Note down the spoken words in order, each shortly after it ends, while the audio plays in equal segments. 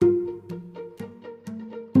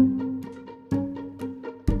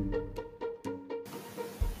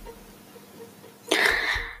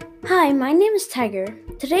Hi, my name is Tiger.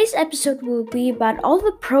 Today's episode will be about all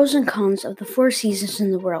the pros and cons of the 4 seasons in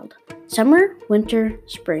the world: summer, winter,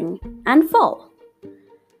 spring, and fall.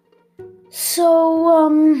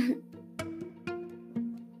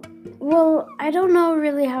 I don't know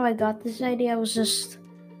really how I got this idea. I was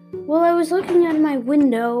looking out my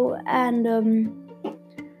window and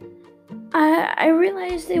I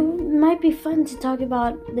realized it might be fun to talk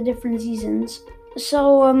about the different seasons.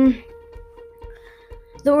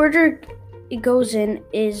 The order it goes in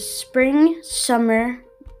is spring, summer,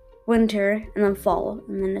 winter, and then fall.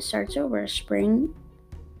 And then it starts over. Spring,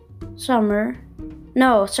 summer.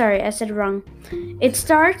 No, sorry, I said it wrong. It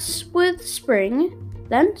starts with spring,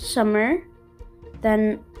 then summer,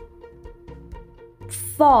 then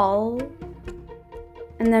fall,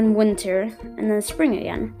 and then winter, and then spring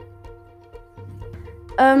again.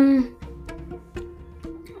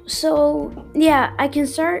 I can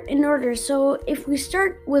start in order. So if we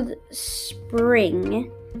start with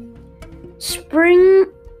spring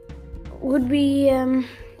would be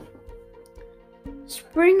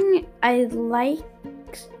spring. I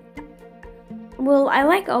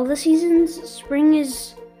like all the seasons. Spring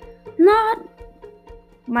is not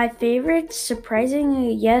my favorite.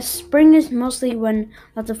 Surprisingly, yes, spring is mostly when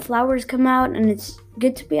lots of flowers come out and it's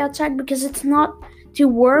good to be outside because it's not too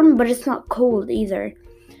warm, but it's not cold either.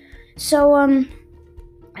 So,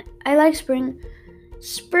 I like spring.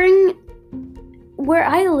 Spring, where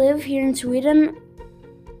I live here in Sweden,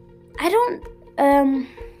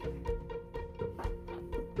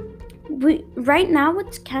 right now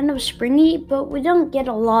it's kind of springy, but we don't get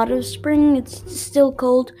a lot of spring. It's still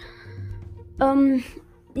cold. For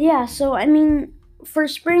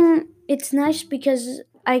spring, it's nice because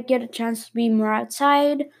I get a chance to be more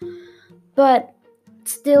outside, but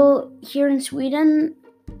still here in Sweden,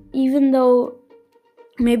 even though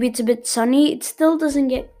maybe it's a bit sunny, it still doesn't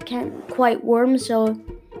get quite warm. So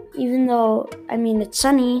even though it's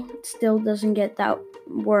sunny, it still doesn't get that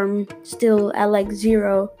warm. Still at like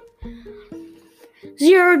 0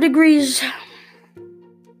 degrees.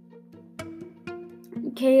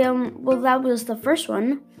 Okay, that was the first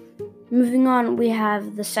one. Moving on, we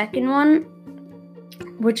have the second one,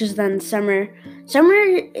 which is then summer.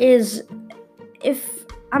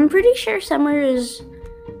 I'm pretty sure summer is,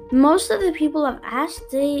 most of the people I've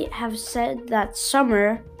asked, they have said that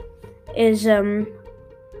summer is, their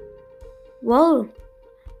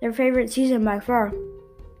favorite season by far.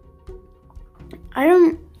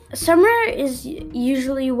 Summer is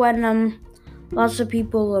usually when, lots of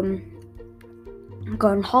people, go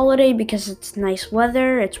on holiday because it's nice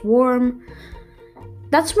weather, it's warm.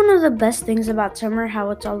 That's one of the best things about summer,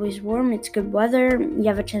 how it's always warm, it's good weather, you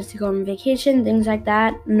have a chance to go on vacation, things like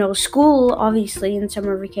that. No school, obviously, in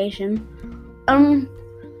summer vacation.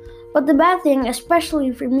 But the bad thing,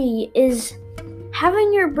 especially for me, is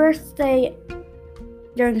having your birthday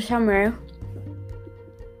during summer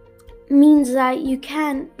means that you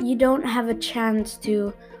don't have a chance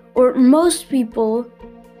to, or most people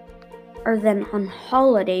are then on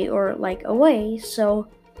holiday or like away, so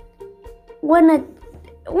when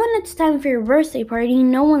it's time for your birthday party,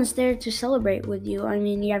 no one's there to celebrate with you.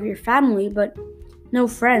 You have your family, but no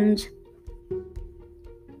friends.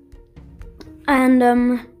 And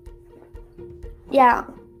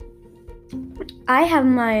I have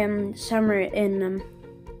my summer in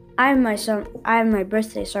I have my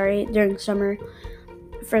birthday during summer,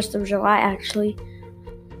 1st of July actually.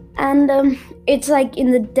 And it's like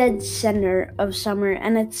in the dead center of summer,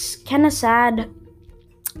 and it's kind of sad.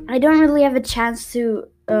 I don't really have a chance to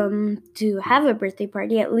have a birthday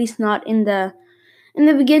party, at least not in the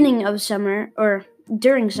beginning of summer or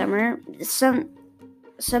during summer.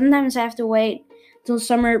 Sometimes I have to wait till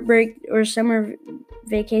summer break or summer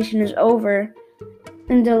vacation is over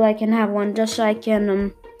until I can have one, just so I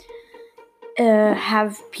can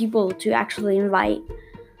have people to actually invite.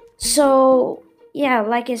 So yeah,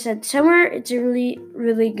 like I said, summer, it's a really,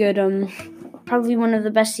 really good, probably one of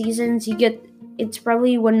the best seasons. It's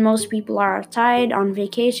probably when most people are outside on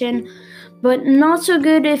vacation, but not so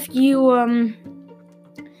good if you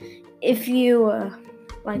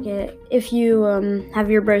have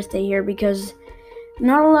your birthday here, because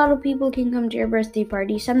not a lot of people can come to your birthday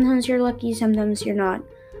party. Sometimes you're lucky, sometimes you're not.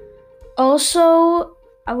 Also,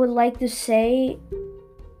 I would like to say,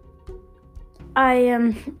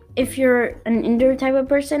 if you're an indoor type of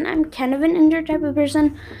person, I'm kind of an indoor type of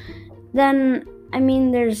person, then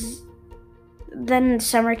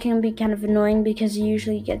summer can be kind of annoying because it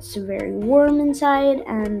usually gets very warm inside,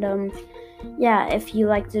 and if you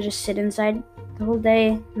like to just sit inside the whole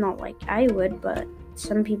day, not like I would, but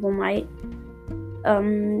some people might,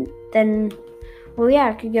 then well,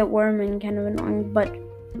 yeah, it could get warm and kind of annoying, but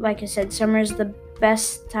like I said, summer is the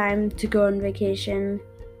best time to go on vacation.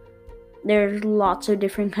 There's lots of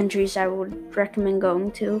different countries I would recommend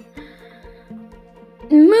going to.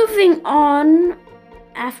 Moving on,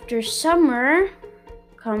 after summer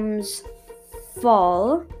comes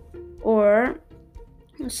fall, or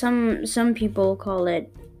some people call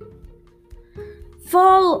it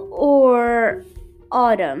fall or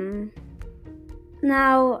autumn.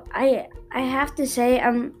 Now, I have to say,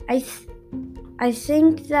 I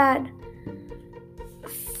think that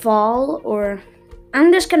fall, or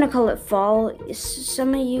I'm just gonna call it fall.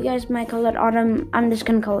 Some of you guys might call it autumn. I'm just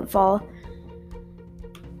gonna call it fall.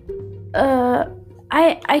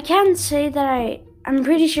 I can't say that I'm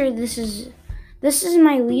pretty sure this is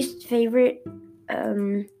my least favorite.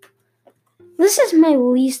 This is my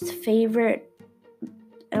least favorite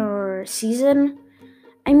season.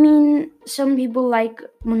 I mean, some people like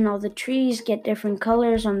when all the trees get different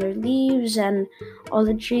colors on their leaves and all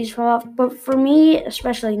the trees fall off. But for me,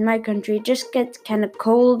 especially in my country, it just gets kind of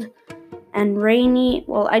cold and rainy.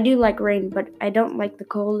 Well, I do like rain, but I don't like the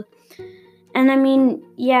cold. And I mean,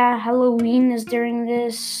 yeah, Halloween is during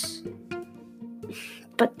this,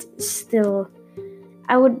 but still,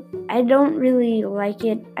 I don't really like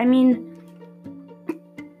it. I mean,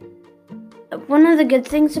 one of the good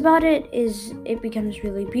things about it is it becomes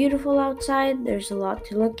really beautiful outside. There's a lot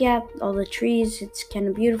to look at, all the trees, it's kind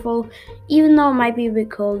of beautiful. Even though it might be a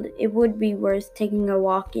bit cold, it would be worth taking a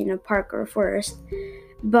walk in a park or forest.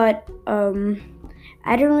 But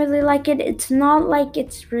I don't really like it. It's not like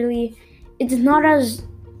it's not as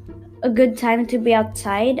a good time to be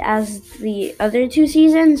outside as the other two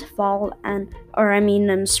seasons,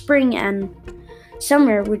 spring and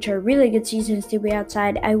summer, which are really good seasons to be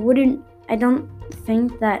outside. I don't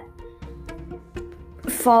think that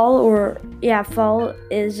fall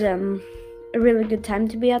is a really good time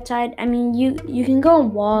to be outside. I mean, you can go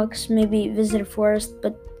on walks, maybe visit a forest,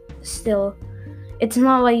 but still, it's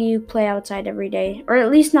not like you play outside every day, or at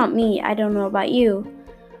least not me. I don't know about you.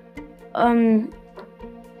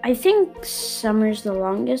 I think summer's the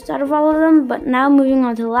longest out of all of them, but now moving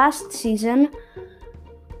on to last season,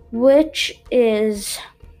 which is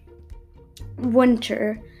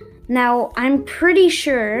winter. Now, I'm pretty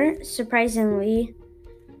sure, surprisingly,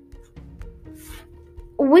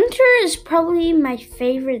 winter is probably my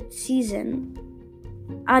favorite season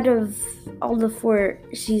out of all the 4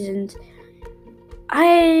 seasons.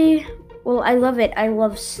 I love it. I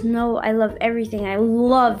love snow. I love everything. I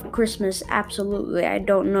love Christmas, absolutely. I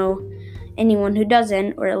don't know anyone who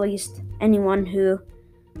doesn't, or at least anyone who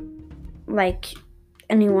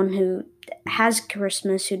has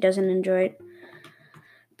Christmas who doesn't enjoy it.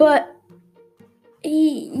 But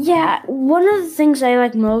yeah, one of the things I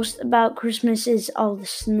like most about Christmas is all the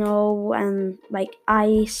snow and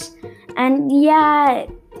ice. And yeah,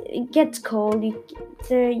 it gets cold.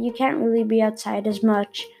 You can't really be outside as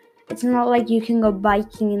much. It's not like you can go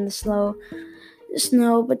biking in the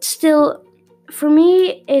snow, but still, for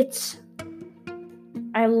me,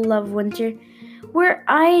 I love winter. Where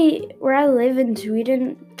I live in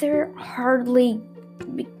Sweden, there hardly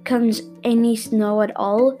becomes any snow at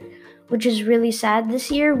all, which is really sad. This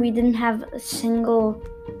year we didn't have a single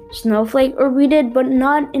snowflake, or we did, but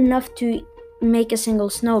not enough to make a single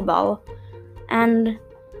snowball. And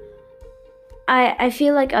I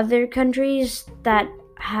feel like other countries that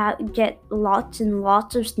get lots and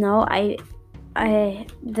lots of snow,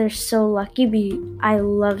 they're so lucky. I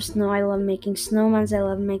love snow. I love making snowmans. I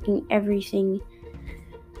love making everything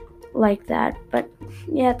like that. But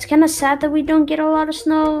yeah, it's kind of sad that we don't get a lot of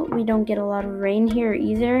snow. We don't get a lot of rain here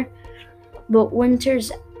either. But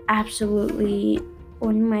winter's absolutely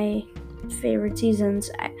one of my favorite seasons.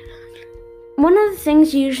 One of the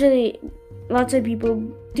things usually lots of people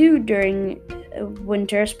do during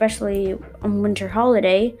winter, especially on winter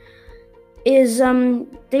holiday, is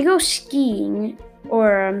they go skiing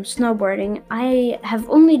or snowboarding. I have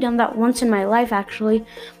only done that once in my life, actually,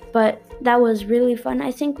 but that was really fun.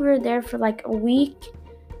 I think we were there for like a week,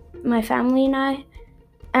 my family and I,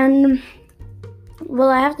 and well,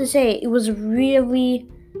 I have to say, it was a really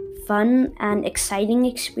fun and exciting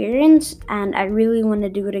experience, and I really want to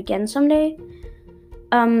do it again someday.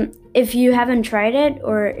 If you haven't tried it,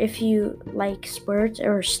 or if you like sports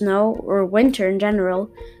or snow or winter in general,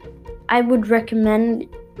 I would recommend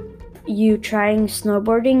you trying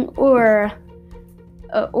snowboarding or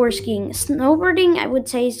skiing. Snowboarding, I would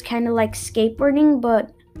say, is kind of like skateboarding,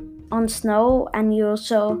 but on snow, and you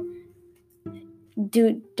also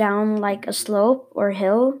do down like a slope or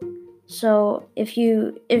hill. So if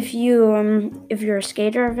you're a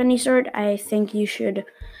skater of any sort, I think you should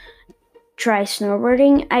try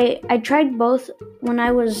snowboarding. I tried both when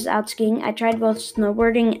I was out skiing. I tried both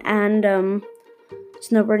snowboarding and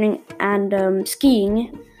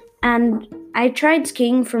skiing, and I tried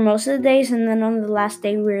skiing for most of the days, and then on the last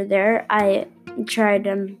day we were there, I tried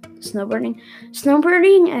snowboarding.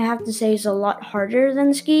 Snowboarding, I have to say, is a lot harder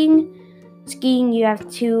than skiing. Skiing, you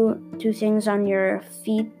have two things on your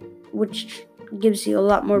feet, which gives you a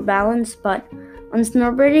lot more balance, but on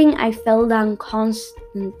snowboarding, I fell down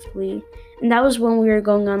constantly, and that was when we were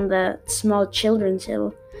going on the small children's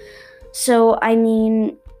hill. So, I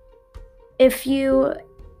mean, if you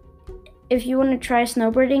want to try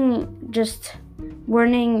snowboarding, just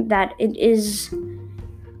warning that it is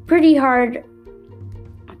pretty hard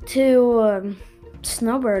to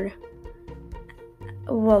snowboard.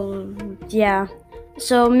 Well, yeah.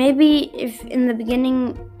 So maybe if in the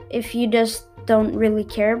beginning, if you just don't really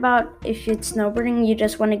care about if it's snowboarding, you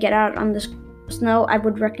just want to get out on the snow, I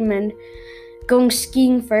would recommend going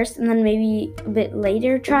skiing first and then maybe a bit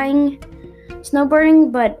later trying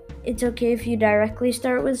snowboarding. But it's okay if you directly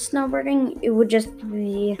start with snowboarding. It would just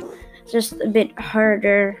be a bit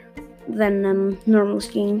harder than normal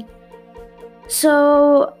skiing.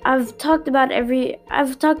 So I've talked a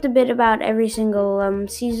bit about every single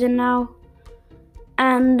season now,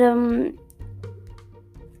 and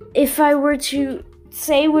if I were to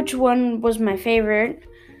say which one was my favorite,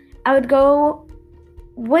 I would go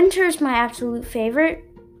winter is my absolute favorite,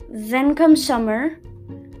 then comes summer,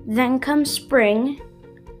 then comes spring,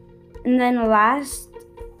 and then last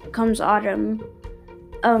comes autumn.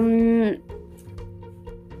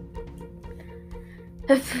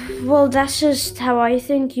 Well, that's just how I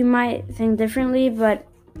think. You might think differently, but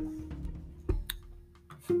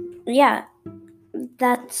yeah,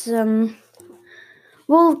 that's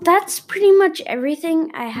that's pretty much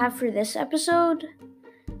everything I have for this episode.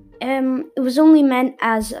 It was only meant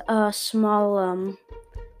as a small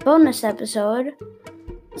bonus episode,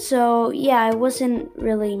 so yeah, I wasn't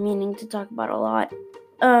really meaning to talk about a lot.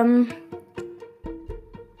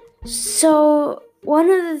 So one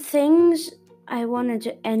of the things I wanted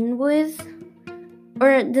to end with,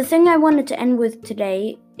 or the thing I wanted to end with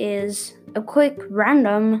today, is a quick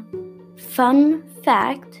random fun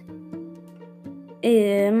fact.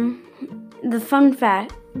 The fun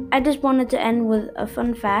fact. I just wanted to end with a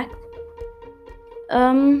fun fact.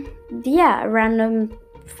 A random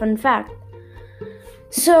fun fact.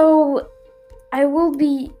 So I will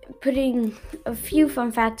be putting a few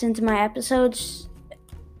fun facts into my episodes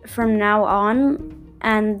from now on,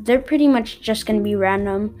 and they're pretty much just gonna be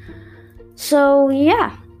random. So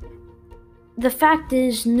yeah, the fact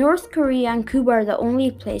is North Korea and Cuba are the only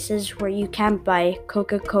places where you can't buy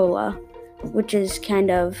Coca-Cola, which is kind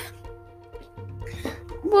of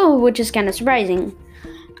surprising.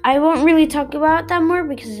 I won't really talk about that more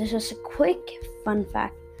because it's just a quick fun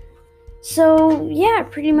fact. So yeah,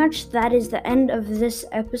 pretty much that is the end of this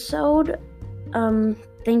episode.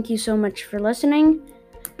 Thank you so much for listening.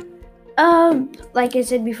 Like I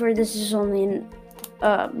said before, this is only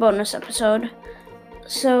a bonus episode.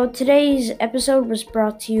 So today's episode was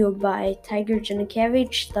brought to you by Tiger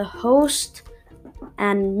Janikevich, the host,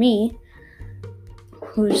 and me,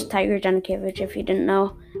 who's Tiger Janikevich, if you didn't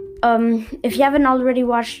know. If you haven't already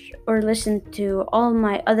watched or listened to all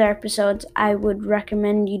my other episodes, I would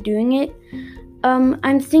recommend you doing it.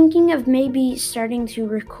 I'm thinking of maybe starting to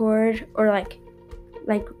record or like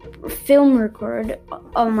film record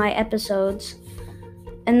all my episodes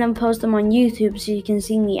and then post them on YouTube so you can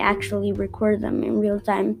see me actually record them in real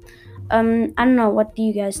time. I don't know, what do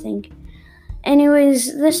you guys think?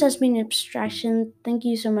 Anyways, this has been Abstraction. Thank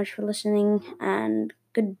you so much for listening, and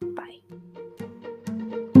goodbye.